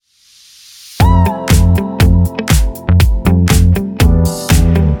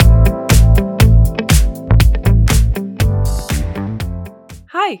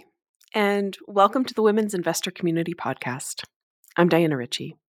and welcome to the Women's Investor Community Podcast. I'm Diana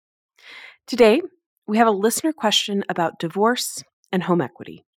Ritchie. Today, we have a listener question about divorce and home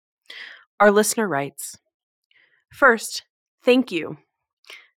equity. Our listener writes, "First, thank you.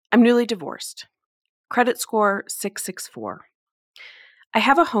 I'm newly divorced. Credit score 664. I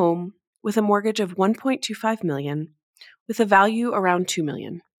have a home with a mortgage of $1.25 million with a value around $2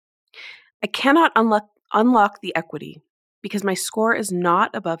 million. I cannot unlock the equity because my score is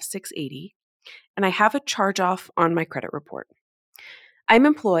not above 680, and I have a charge-off on my credit report. I'm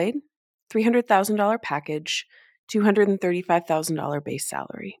employed, $300,000 package, $235,000 base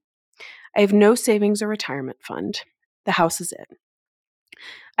salary. I have no savings or retirement fund. The house is it.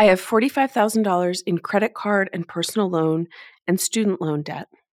 I have $45,000 in credit card and personal loan and student loan debt.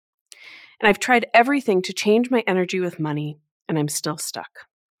 And I've tried everything to change my energy with money, and I'm still stuck.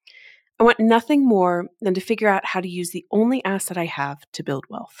 I want nothing more than to figure out how to use the only asset I have to build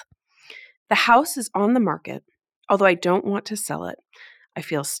wealth. The house is on the market. Although I don't want to sell it, I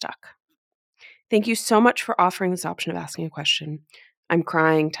feel stuck. Thank you so much for offering this option of asking a question. I'm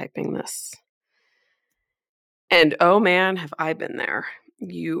crying typing this." And oh man, have I been there.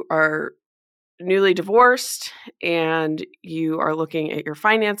 You are newly divorced and you are looking at your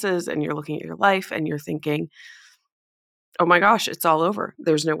finances and you're looking at your life and you're thinking, oh my gosh, it's all over.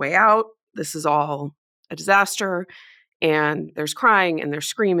 There's no way out. This is all a disaster. And there's crying and there's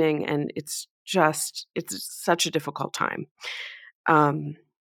screaming, and it's such a difficult time. And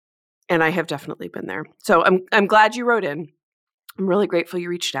I have definitely been there. So I'm glad you wrote in. I'm really grateful you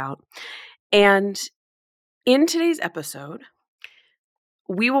reached out. And in today's episode,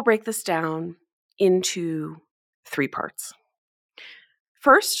 we will break this down into 3 parts.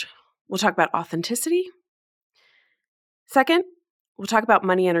 First, we'll talk about authenticity. Second, we'll talk about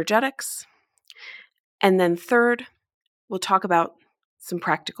money energetics. And then third, we'll talk about some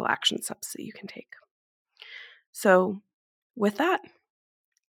practical action steps that you can take. So with that,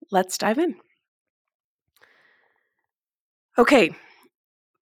 let's dive in. Okay,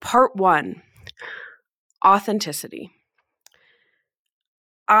 part 1, authenticity.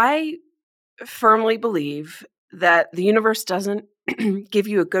 I firmly believe that the universe doesn't give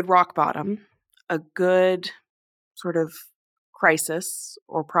you a good rock bottom, a good sort of crisis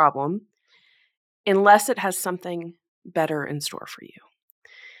or problem, unless it has something better in store for you.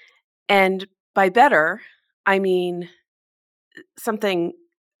 And by better, I mean something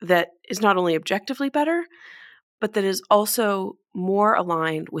that is not only objectively better, but that is also more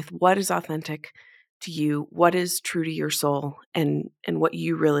aligned with what is authentic to you, what is true to your soul, and what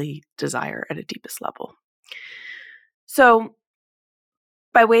you really desire at a deepest level. So,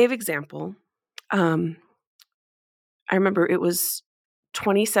 by way of example, I remember it was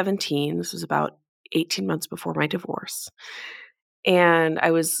 2017. This was about 18 months before my divorce. And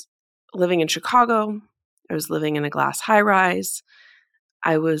I was living in Chicago. I was living in a glass high-rise.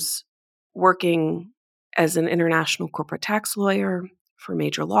 I was working as an international corporate tax lawyer for a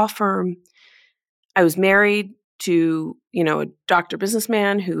major law firm. I was married to, a doctor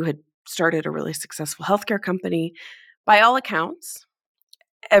businessman who had started a really successful healthcare company. By all accounts,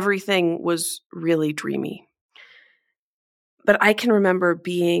 everything was really dreamy. But I can remember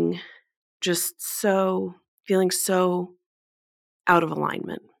being feeling so out of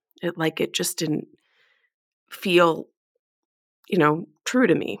alignment. It just didn't feel, true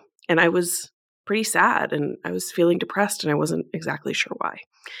to me. And I was pretty sad and I was feeling depressed and I wasn't exactly sure why.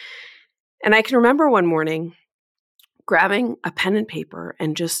 And I can remember one morning grabbing a pen and paper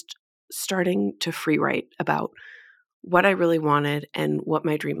and just starting to free write about what I really wanted and what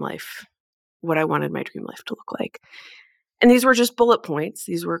I wanted my dream life to look like. And these were just bullet points.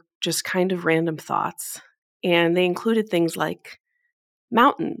 These were just kind of random thoughts. And they included things like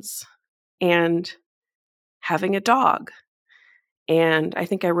mountains and having a dog. And I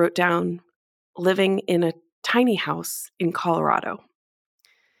think I wrote down living in a tiny house in Colorado.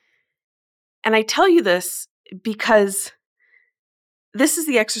 And I tell you this because this is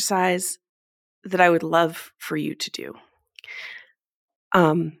the exercise that I would love for you to do.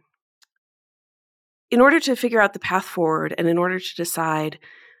 In order to figure out the path forward and in order to decide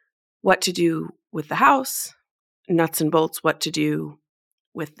what to do with the house, nuts and bolts, what to do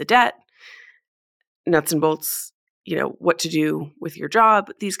with the debt, nuts and bolts, what to do with your job,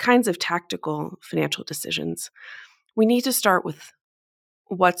 these kinds of tactical financial decisions, we need to start with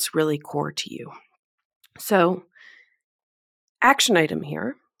what's really core to you. So, action item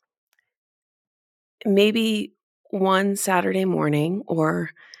here, maybe one Saturday morning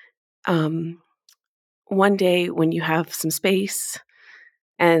or one day when you have some space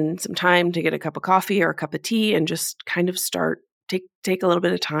and some time to get a cup of coffee or a cup of tea and just kind of take a little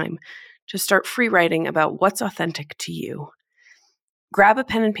bit of time to start free writing about what's authentic to you, grab a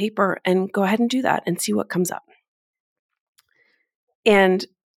pen and paper and go ahead and do that and see what comes up. And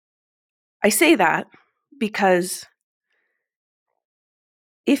I say that because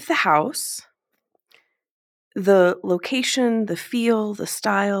if the house, the location, the feel, the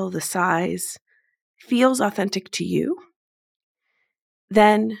style, the size feels authentic to you,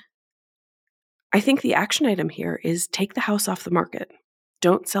 then I think the action item here is take the house off the market.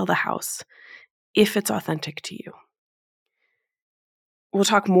 Don't sell the house if it's authentic to you. We'll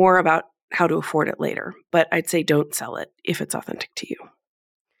talk more about how to afford it later, but I'd say don't sell it if it's authentic to you.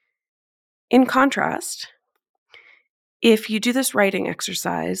 In contrast, if you do this writing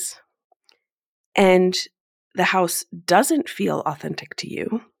exercise and the house doesn't feel authentic to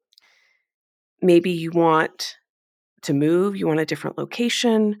you, maybe you want to move, you want a different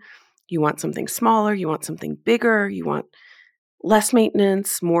location, you want something smaller, you want something bigger, you want less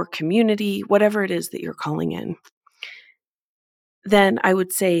maintenance, more community, whatever it is that you're calling in, then I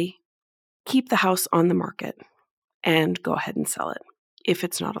would say keep the house on the market and go ahead and sell it if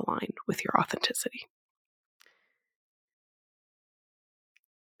it's not aligned with your authenticity.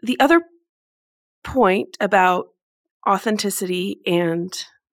 The other point about authenticity and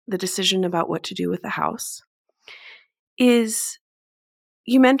the decision about what to do with the house is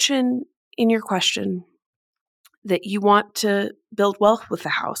you mentioned in your question that you want to build wealth with the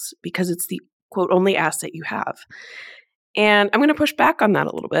house because it's the, quote, only asset you have. And I'm going to push back on that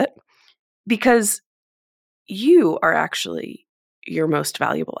a little bit because you are actually your most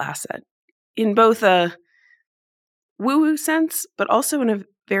valuable asset in both a woo-woo sense, but also in a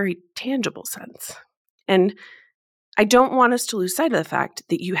very tangible sense. And I don't want us to lose sight of the fact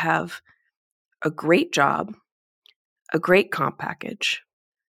that you have a great job, a great comp package,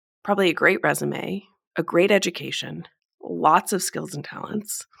 probably a great resume, a great education, lots of skills and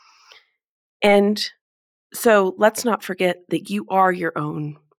talents. And so let's not forget that you are your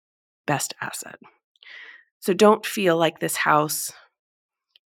own best asset. So don't feel like this house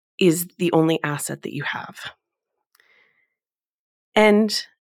is the only asset that you have. And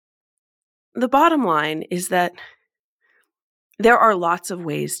the bottom line is that there are lots of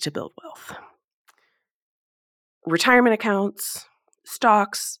ways to build wealth. Retirement accounts,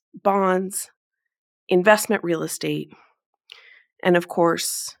 stocks, bonds, investment real estate, and of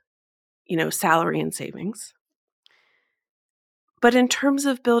course, salary and savings. But in terms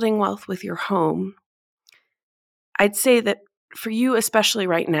of building wealth with your home, I'd say that for you, especially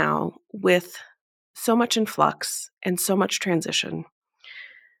right now, with so much in flux and so much transition,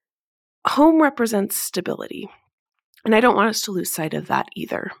 home represents stability. And I don't want us to lose sight of that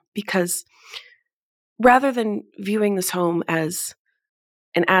either, because rather than viewing this home as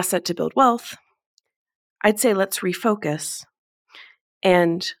an asset to build wealth, I'd say let's refocus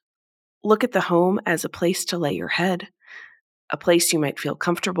and look at the home as a place to lay your head, a place you might feel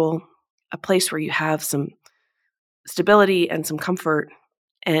comfortable, a place where you have some stability and some comfort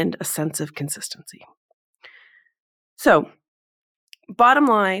and a sense of consistency. So, bottom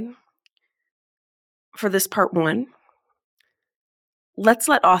line for this part one, let's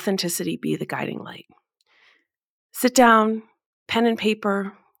let authenticity be the guiding light. Sit down, pen and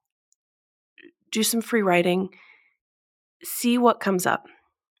paper, do some free writing, see what comes up,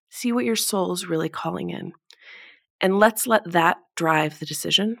 see what your soul's really calling in, and let's let that drive the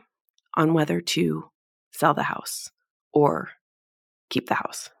decision on whether to sell the house or keep the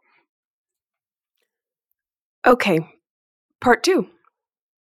house. Okay, part two,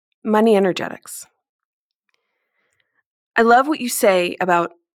 money energetics. I love what you say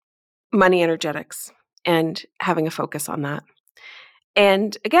about money energetics and having a focus on that.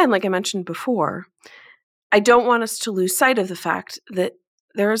 And again, like I mentioned before, I don't want us to lose sight of the fact that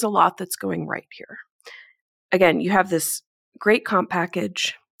there is a lot that's going right here. Again, you have this great comp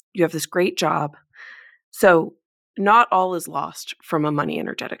package, you have this great job. So not all is lost from a money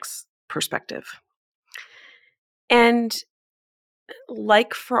energetics perspective. And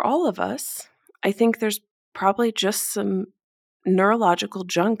like for all of us, I think there's probably just some neurological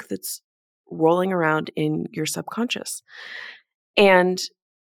junk that's rolling around in your subconscious. And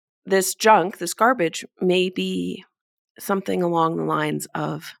this junk, this garbage, may be something along the lines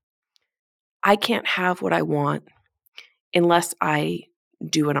of, I can't have what I want unless I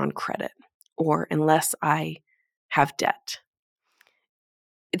do it on credit or unless I have debt.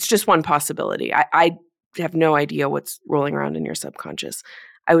 It's just one possibility. I have no idea what's rolling around in your subconscious.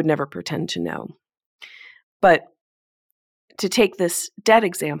 I would never pretend to know. But to take this debt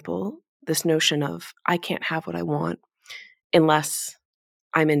example, this notion of I can't have what I want unless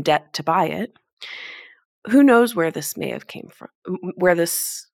I'm in debt to buy it, who knows where this may have came from, where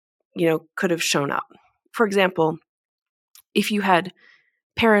this could have shown up. For example, if you had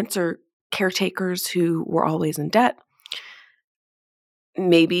parents or caretakers who were always in debt,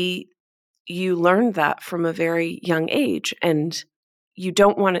 maybe you learned that from a very young age, and you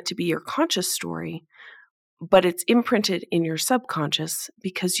don't want it to be your conscious story, but it's imprinted in your subconscious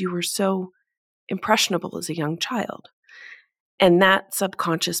because you were so impressionable as a young child. And that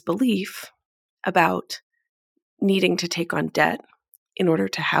subconscious belief about needing to take on debt in order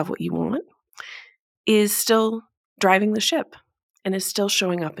to have what you want is still driving the ship and is still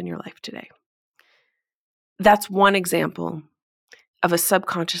showing up in your life today. That's one example of a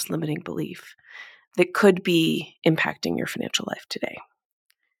subconscious limiting belief that could be impacting your financial life today.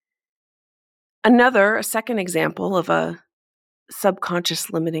 A second example of a subconscious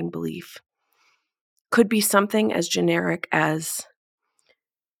limiting belief could be something as generic as,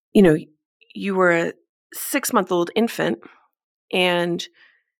 you were a 6-month-old infant and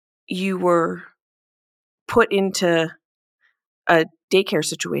you were put into a daycare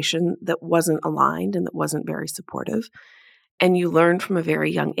situation that wasn't aligned and that wasn't very supportive. And you learned from a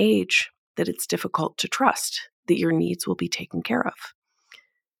very young age that it's difficult to trust that your needs will be taken care of.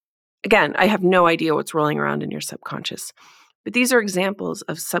 Again, I have no idea what's rolling around in your subconscious, but these are examples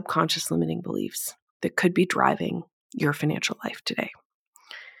of subconscious limiting beliefs that could be driving your financial life today.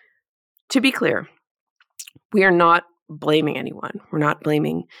 To be clear, we are not blaming anyone. We're not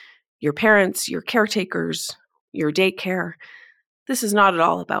blaming your parents, your caretakers, your daycare. This is not at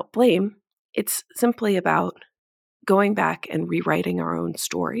all about blame. It's simply about going back and rewriting our own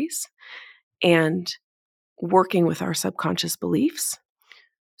stories and working with our subconscious beliefs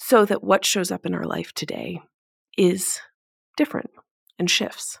so that what shows up in our life today is different and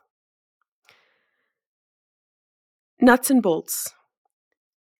shifts. Nuts and bolts.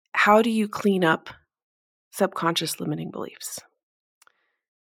 How do you clean up subconscious limiting beliefs?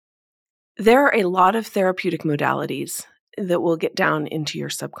 There are a lot of therapeutic modalities that will get down into your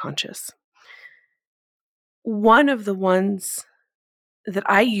subconscious. One of the ones that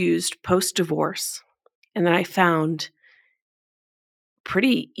I used post-divorce and that I found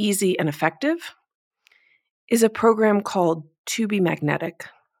pretty easy and effective is a program called To Be Magnetic,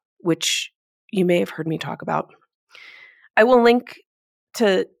 which you may have heard me talk about. I will link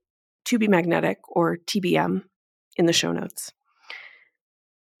to To Be Magnetic, or TBM, in the show notes.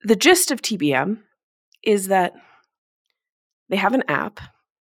 The gist of TBM is that they have an app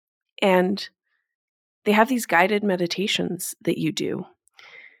and they have these guided meditations that you do.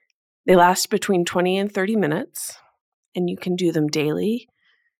 They last between 20 and 30 minutes, and you can do them daily.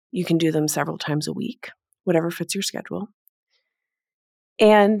 You can do them several times a week, whatever fits your schedule.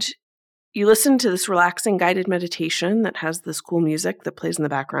 And you listen to this relaxing guided meditation that has this cool music that plays in the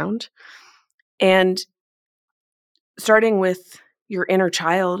background. And starting with your inner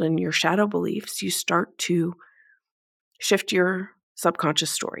child and your shadow beliefs, you start to shift your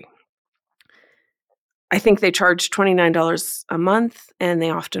subconscious story. I think they charge $29 a month, and they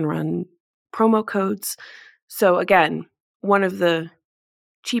often run promo codes. So again, one of the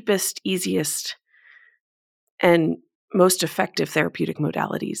cheapest, easiest, and most effective therapeutic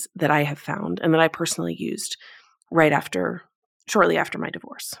modalities that I have found and that I personally used shortly after my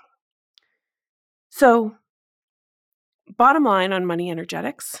divorce. So, bottom line on Money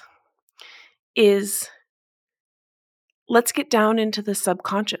Energetics is, let's get down into the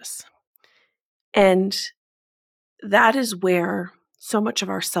subconscious. And that is where so much of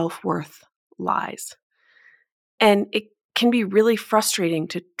our self-worth lies. And it can be really frustrating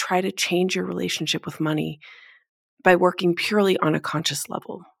to try to change your relationship with money by working purely on a conscious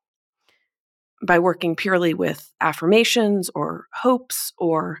level, by working purely with affirmations or hopes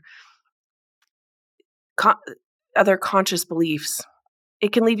or other conscious beliefs.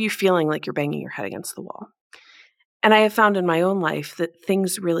 It can leave you feeling like you're banging your head against the wall. And I have found in my own life that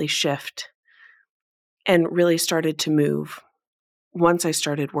things really shift and really started to move once I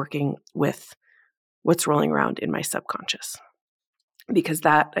started working with what's rolling around in my subconscious. Because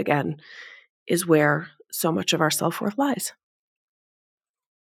that, again, is where so much of our self-worth lies.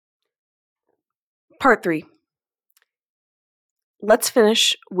 Part 3. Let's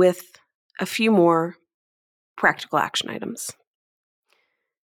finish with a few more practical action items.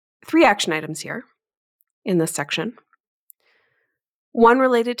 3 action items here in this section. 1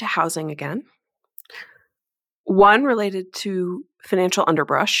 related to housing again. 1 related to financial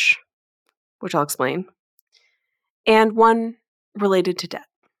underbrush, which I'll explain. And 1 related to debt.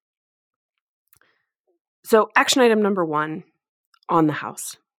 So action item number 1, on the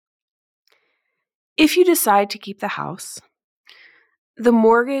house. If you decide to keep the house, the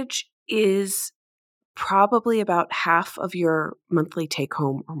mortgage is probably about half of your monthly take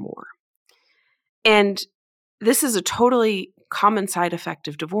home or more. And this is a totally common side effect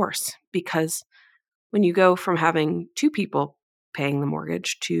of divorce, because when you go from having two people paying the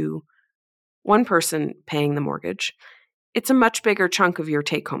mortgage to one person paying the mortgage, it's a much bigger chunk of your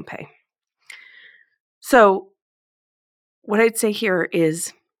take home pay. So what I'd say here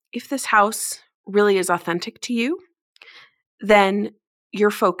is, if this house really is authentic to you, then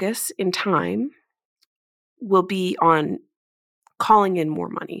your focus in time will be on calling in more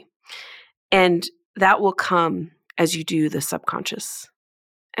money. And that will come as you do the subconscious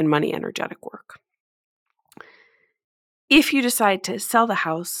and money energetic work. If you decide to sell the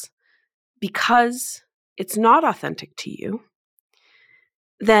house because it's not authentic to you,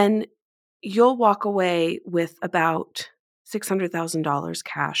 then you'll walk away with about $600,000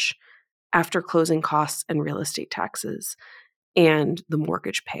 cash after closing costs and real estate taxes and the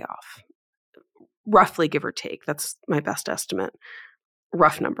mortgage payoff. Roughly, give or take. That's my best estimate.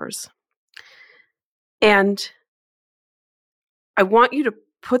 Rough numbers. And I want you to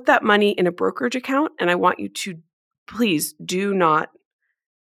put that money in a brokerage account, and I want you to please do not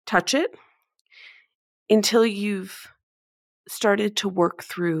touch it until you've started to work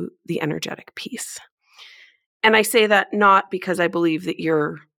through the energetic piece. And I say that not because I believe that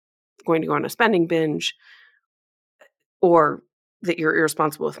you're going to go on a spending binge or that you're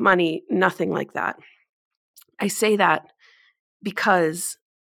irresponsible with money, nothing like that. I say that because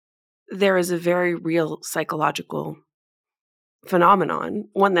there is a very real psychological phenomenon,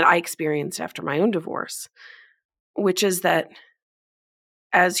 one that I experienced after my own divorce, which is that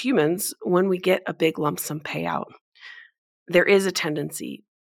as humans, when we get a big lump sum payout, there is a tendency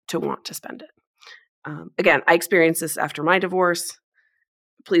to want to spend it. Again, I experienced this after my divorce.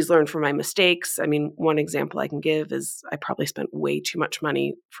 Please learn from my mistakes. I mean, one example I can give is I probably spent way too much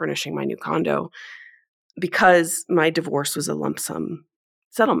money furnishing my new condo because my divorce was a lump sum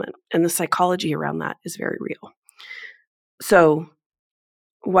settlement, and the psychology around that is very real. So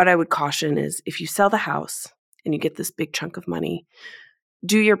what I would caution is, if you sell the house and you get this big chunk of money,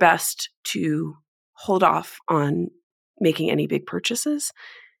 do your best to hold off on making any big purchases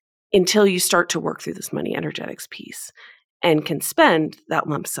until you start to work through this money energetics piece and can spend that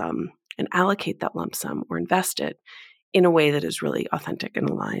lump sum and allocate that lump sum or invest it in a way that is really authentic and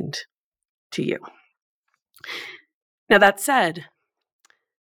aligned to you. Now, that said,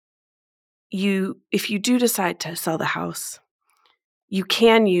 if you do decide to sell the house, you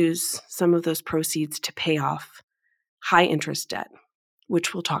can use some of those proceeds to pay off high interest debt,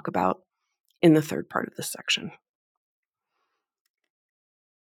 which we'll talk about in the third part of this section.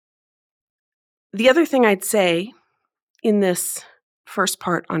 The other thing I'd say in this first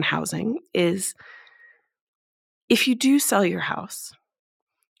part on housing is, if you do sell your house,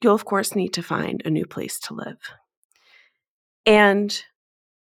 you'll of course need to find a new place to live. And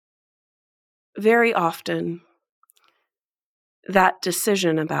very often, that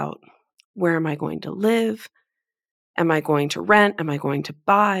decision about where am I going to live? Am I going to rent? Am I going to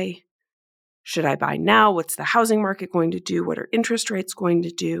buy? Should I buy now? What's the housing market going to do? What are interest rates going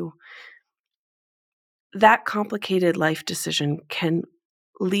to do? That complicated life decision can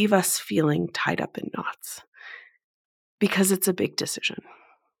leave us feeling tied up in knots because it's a big decision.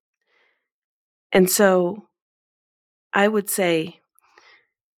 And so I would say,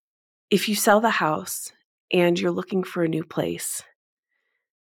 if you sell the house and you're looking for a new place,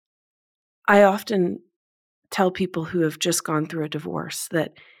 I often tell people who have just gone through a divorce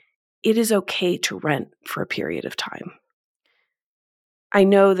that it is okay to rent for a period of time. I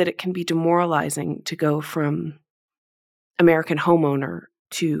know that it can be demoralizing to go from American homeowner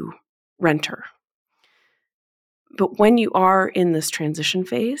to renter. But when you are in this transition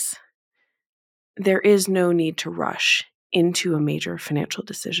phase, there is no need to rush into a major financial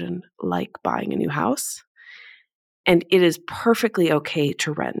decision like buying a new house. And it is perfectly okay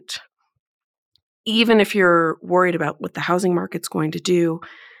to rent. Even if you're worried about what the housing market's going to do,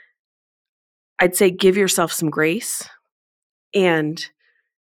 I'd say give yourself some grace. And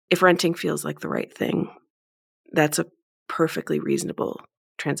if renting feels like the right thing, that's a perfectly reasonable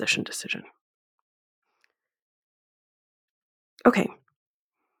transition decision. Okay.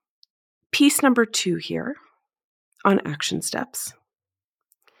 Piece number 2 here on action steps.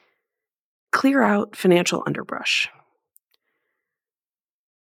 Clear out financial underbrush.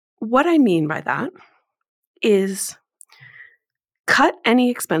 What I mean by that is cut any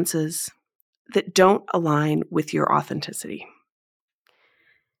expenses that don't align with your authenticity.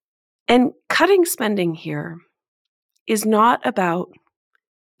 And cutting spending here is not about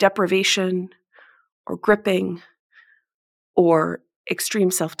deprivation or gripping or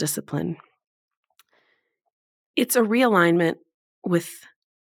extreme self-discipline. It's a realignment with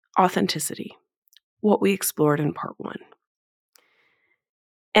authenticity, what we explored in part one.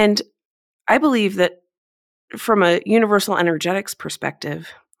 And I believe that from a universal energetics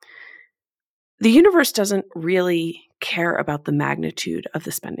perspective, the universe doesn't really care about the magnitude of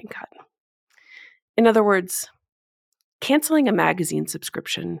the spending cut. In other words, canceling a magazine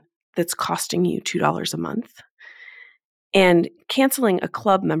subscription that's costing you $2 a month and canceling a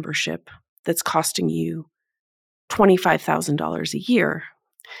club membership that's costing you $25,000 a year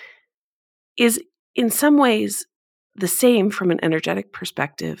is in some ways the same from an energetic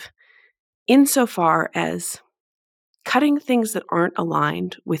perspective, insofar as cutting things that aren't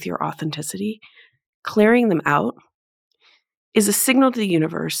aligned with your authenticity, clearing them out, is a signal to the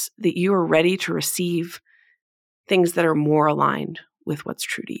universe that you are ready to receive things that are more aligned with what's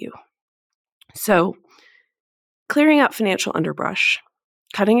true to you. So, clearing out financial underbrush,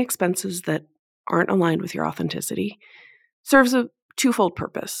 cutting expenses that aren't aligned with your authenticity, serves a twofold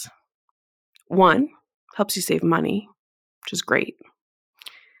purpose. One, helps you save money, which is great.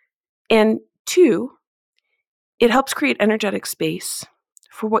 And two, it helps create energetic space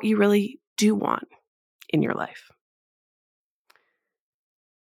for what you really do want in your life.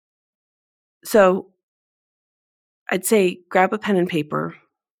 So I'd say grab a pen and paper,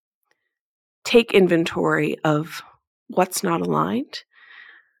 take inventory of what's not aligned,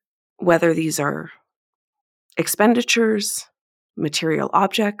 whether these are expenditures, material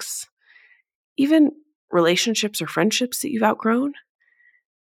objects, even relationships or friendships that you've outgrown,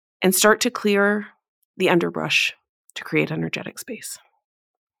 and start to clear the underbrush to create energetic space.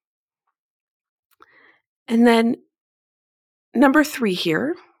 And then number 3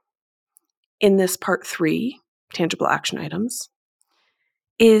 here in this part 3, tangible action items,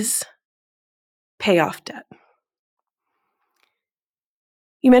 is pay off debt.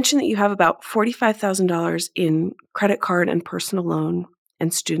 You mentioned that you have about $45,000 in credit card and personal loan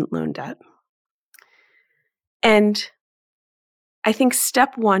and student loan debt. And I think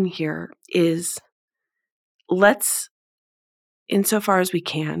step 1 here is let's, insofar as we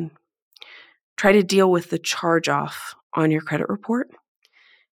can, try to deal with the charge off on your credit report,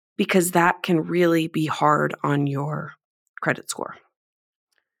 because that can really be hard on your credit score.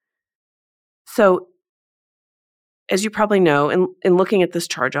 So, as you probably know, in looking at this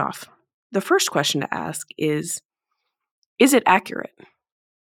charge off, the first question to ask is it accurate?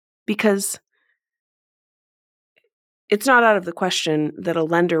 Because it's not out of the question that a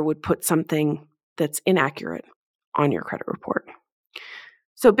lender would put something that's inaccurate on your credit report.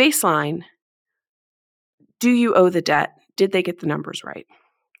 So baseline, do you owe the debt? Did they get the numbers right?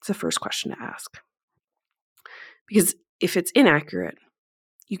 It's the first question to ask. Because if it's inaccurate,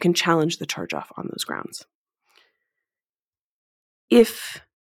 you can challenge the charge off on those grounds. If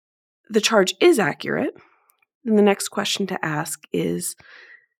the charge is accurate, then the next question to ask is,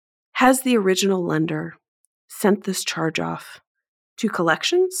 has the original lender sent this charge off to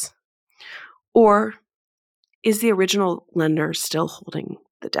collections, or is the original lender still holding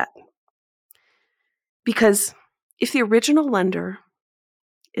the debt? Because if the original lender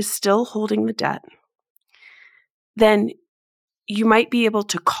is still holding the debt, then you might be able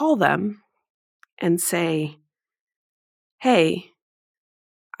to call them and say, hey,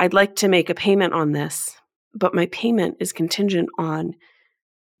 I'd like to make a payment on this, but my payment is contingent on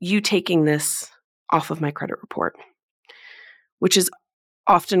you taking this off of my credit report, which is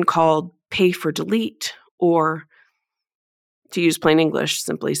often called pay for delete, or to use plain English,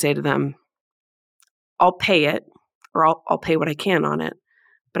 simply say to them, I'll pay it, or I'll pay what I can on it,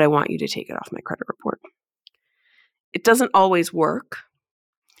 but I want you to take it off my credit report. It doesn't always work,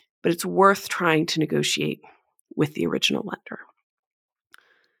 but it's worth trying to negotiate with the original lender.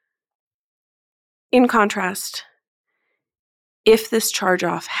 In contrast, if this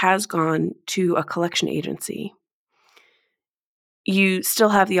charge-off has gone to a collection agency, you still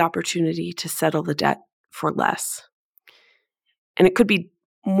have the opportunity to settle the debt for less. And it could be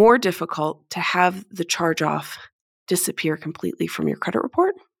more difficult to have the charge-off disappear completely from your credit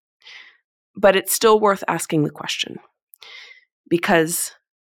report, but it's still worth asking the question. Because,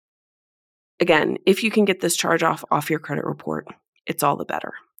 again, if you can get this charge-off off your credit report, it's all the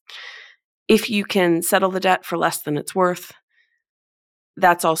better. If you can settle the debt for less than it's worth,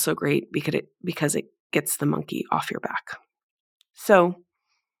 that's also great because it gets the monkey off your back. So,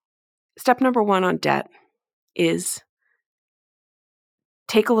 step number 1 on debt is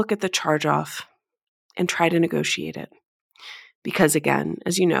take a look at the charge-off and try to negotiate it. Because again,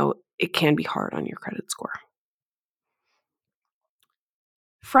 as you know, it can be hard on your credit score.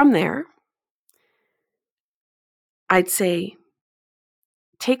 From there, I'd say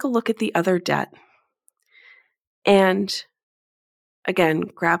take a look at the other debt And again,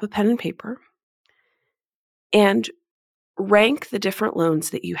 grab a pen and paper and rank the different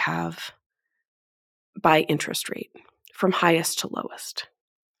loans that you have by interest rate from highest to lowest.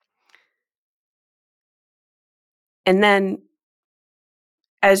 And then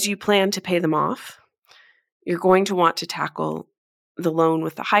as you plan to pay them off, you're going to want to tackle the loan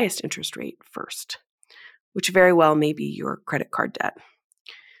with the highest interest rate first, which very well may be your credit card debt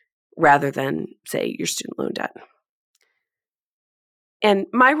rather than, say, your student loan debt. And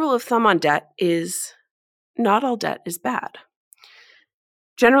my rule of thumb on debt is not all debt is bad.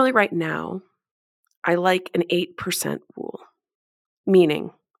 Generally, right now, I like an 8% rule,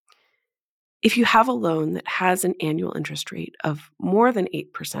 meaning if you have a loan that has an annual interest rate of more than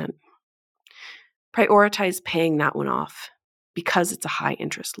 8%, prioritize paying that one off because it's a high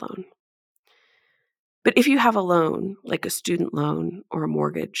interest loan. But if you have a loan, like a student loan or a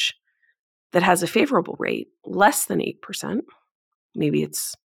mortgage, that has a favorable rate, less than 8%, maybe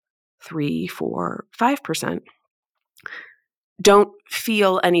it's 3, 4, 5%, don't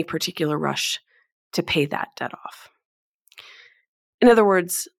feel any particular rush to pay that debt off. In other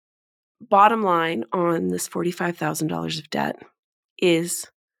words, bottom line on this $45,000 of debt is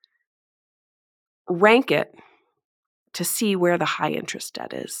rank it to see where the high interest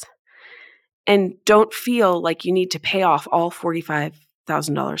debt is. And don't feel like you need to pay off all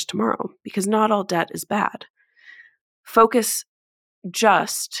 $45,000 tomorrow, because not all debt is bad. Focus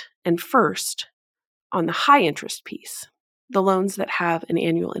just and first on the high interest piece, the loans that have an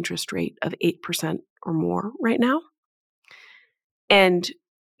annual interest rate of 8% or more right now. And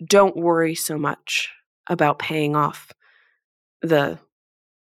don't worry so much about paying off the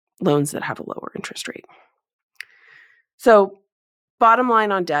loans that have a lower interest rate. So, bottom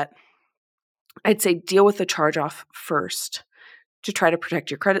line on debt, I'd say deal with the charge-off first to try to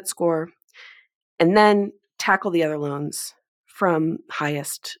protect your credit score, and then tackle the other loans from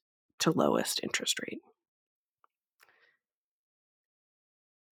highest to lowest interest rate.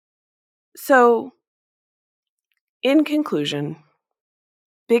 So, in conclusion,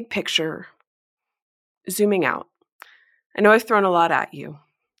 big picture, zooming out. I know I've thrown a lot at you,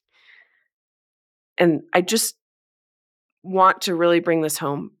 and I just want to really bring this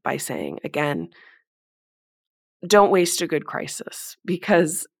home by saying, again, don't waste a good crisis,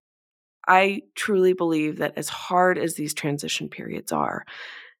 because I truly believe that as hard as these transition periods are,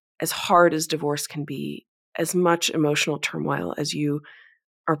 as hard as divorce can be, as much emotional turmoil as you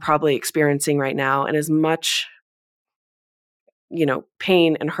are probably experiencing right now, and as much,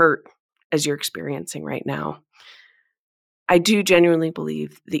 pain and hurt as you're experiencing right now, I do genuinely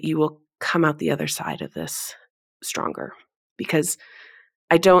believe that you will come out the other side of this stronger, because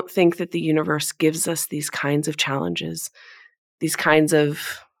I don't think that the universe gives us these kinds of challenges, these kinds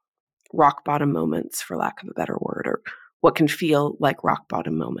of rock bottom moments, for lack of a better word, or what can feel like rock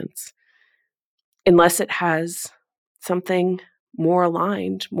bottom moments, unless it has something more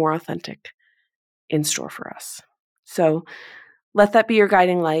aligned, more authentic in store for us. So let that be your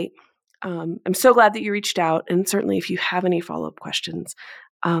guiding light. I'm so glad that you reached out. And certainly if you have any follow-up questions,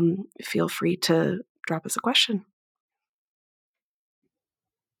 feel free to drop us a question.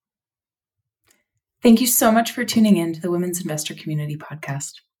 Thank you so much for tuning in to the Women's Investor Community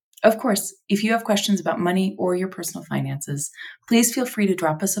Podcast. Of course, if you have questions about money or your personal finances, please feel free to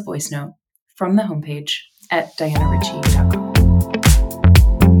drop us a voice note from the homepage at dianaritchie.com.